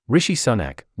Rishi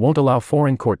Sunak won't allow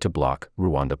foreign court to block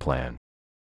Rwanda plan.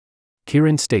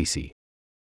 Kieran Stacey.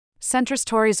 Centrist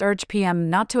Tories urge PM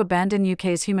not to abandon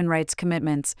UK's human rights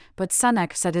commitments, but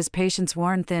Sunak said his patience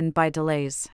worn thin by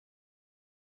delays.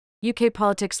 UK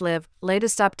Politics Live,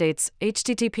 latest updates,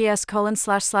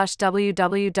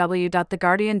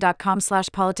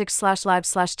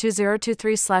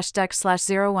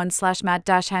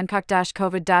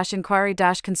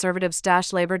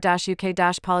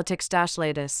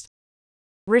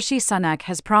 Rishi Sunak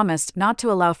has promised not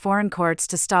to allow foreign courts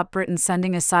to stop Britain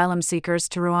sending asylum seekers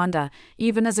to Rwanda,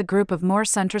 even as a group of more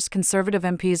centrist Conservative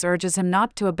MPs urges him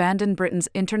not to abandon Britain's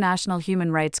international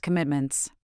human rights commitments.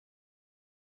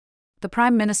 The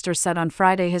Prime Minister said on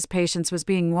Friday his patience was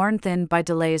being worn thin by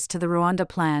delays to the Rwanda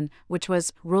plan, which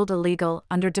was ruled illegal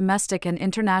under domestic and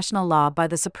international law by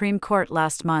the Supreme Court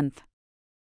last month.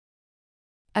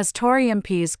 As Tory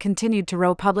MPs continued to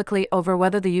row publicly over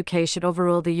whether the UK should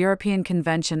overrule the European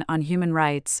Convention on Human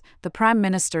Rights, the Prime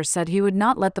Minister said he would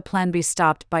not let the plan be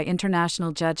stopped by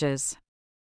international judges.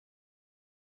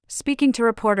 Speaking to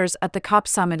reporters at the COP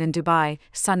summit in Dubai,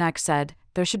 Sunak said,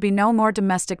 "There should be no more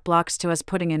domestic blocks to us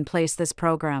putting in place this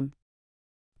program.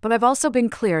 But I've also been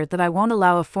clear that I won't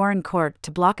allow a foreign court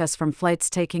to block us from flights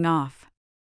taking off.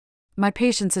 My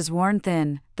patience is worn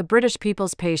thin, the British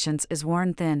people's patience is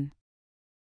worn thin."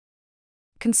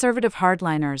 Conservative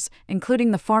hardliners,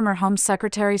 including the former Home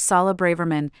Secretary Suella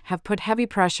Braverman, have put heavy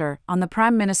pressure on the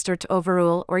Prime Minister to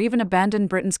overrule or even abandon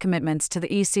Britain's commitments to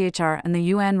the ECHR and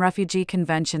the UN Refugee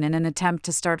Convention in an attempt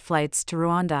to start flights to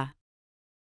Rwanda.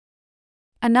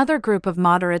 Another group of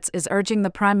moderates is urging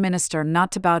the Prime Minister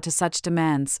not to bow to such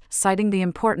demands, citing the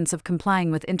importance of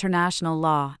complying with international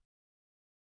law.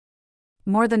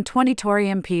 More than 20 Tory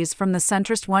MPs from the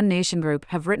centrist One Nation group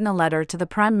have written a letter to the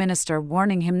Prime Minister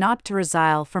warning him not to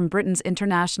resile from Britain's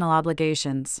international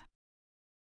obligations.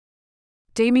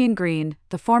 Damien Green,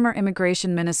 the former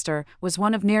immigration minister, was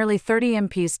one of nearly 30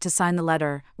 MPs to sign the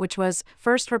letter, which was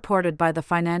first reported by the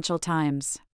Financial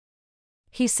Times.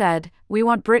 He said, "We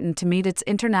want Britain to meet its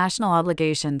international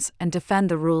obligations and defend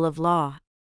the rule of law."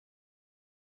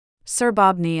 Sir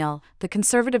Bob Neill, the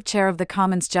Conservative chair of the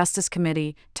Commons Justice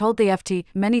Committee, told the FT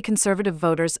many Conservative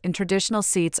voters in traditional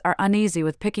seats are uneasy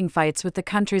with picking fights with the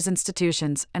country's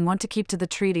institutions and want to keep to the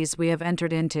treaties we have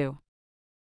entered into.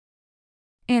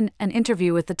 In an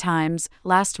interview with The Times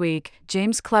last week,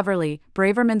 James Cleverly,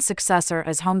 Braverman's successor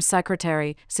as Home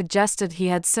Secretary, suggested he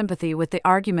had sympathy with the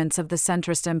arguments of the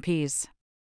centrist MPs.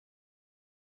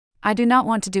 "I do not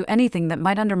want to do anything that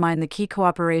might undermine the key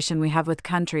cooperation we have with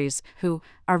countries who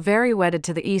are very wedded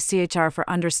to the ECHR for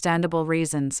understandable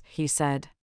reasons," he said.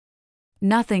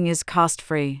 "Nothing is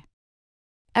cost-free.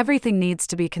 Everything needs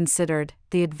to be considered,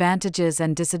 the advantages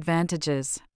and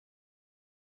disadvantages."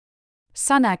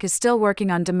 Sunak is still working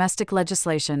on domestic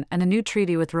legislation and a new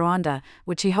treaty with Rwanda,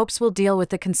 which he hopes will deal with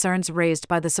the concerns raised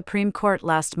by the Supreme Court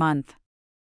last month.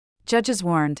 Judges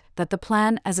warned that the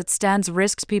plan as it stands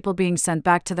risks people being sent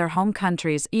back to their home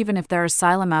countries even if their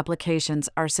asylum applications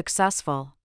are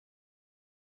successful.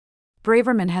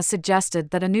 Braverman has suggested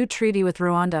that a new treaty with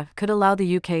Rwanda could allow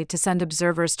the UK to send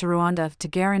observers to Rwanda to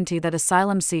guarantee that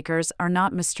asylum seekers are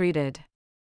not mistreated.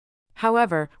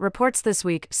 However, reports this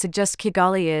week suggest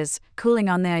Kigali is cooling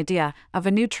on the idea of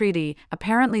a new treaty,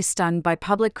 apparently stunned by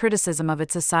public criticism of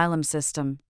its asylum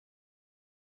system.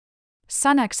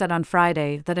 Sunak said on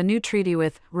Friday that a new treaty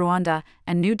with Rwanda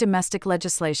and new domestic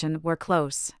legislation were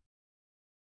close.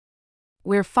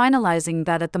 "We're finalizing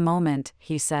that at the moment,"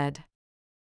 he said.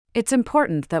 "It's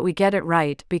important that we get it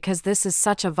right because this is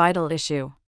such a vital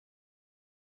issue."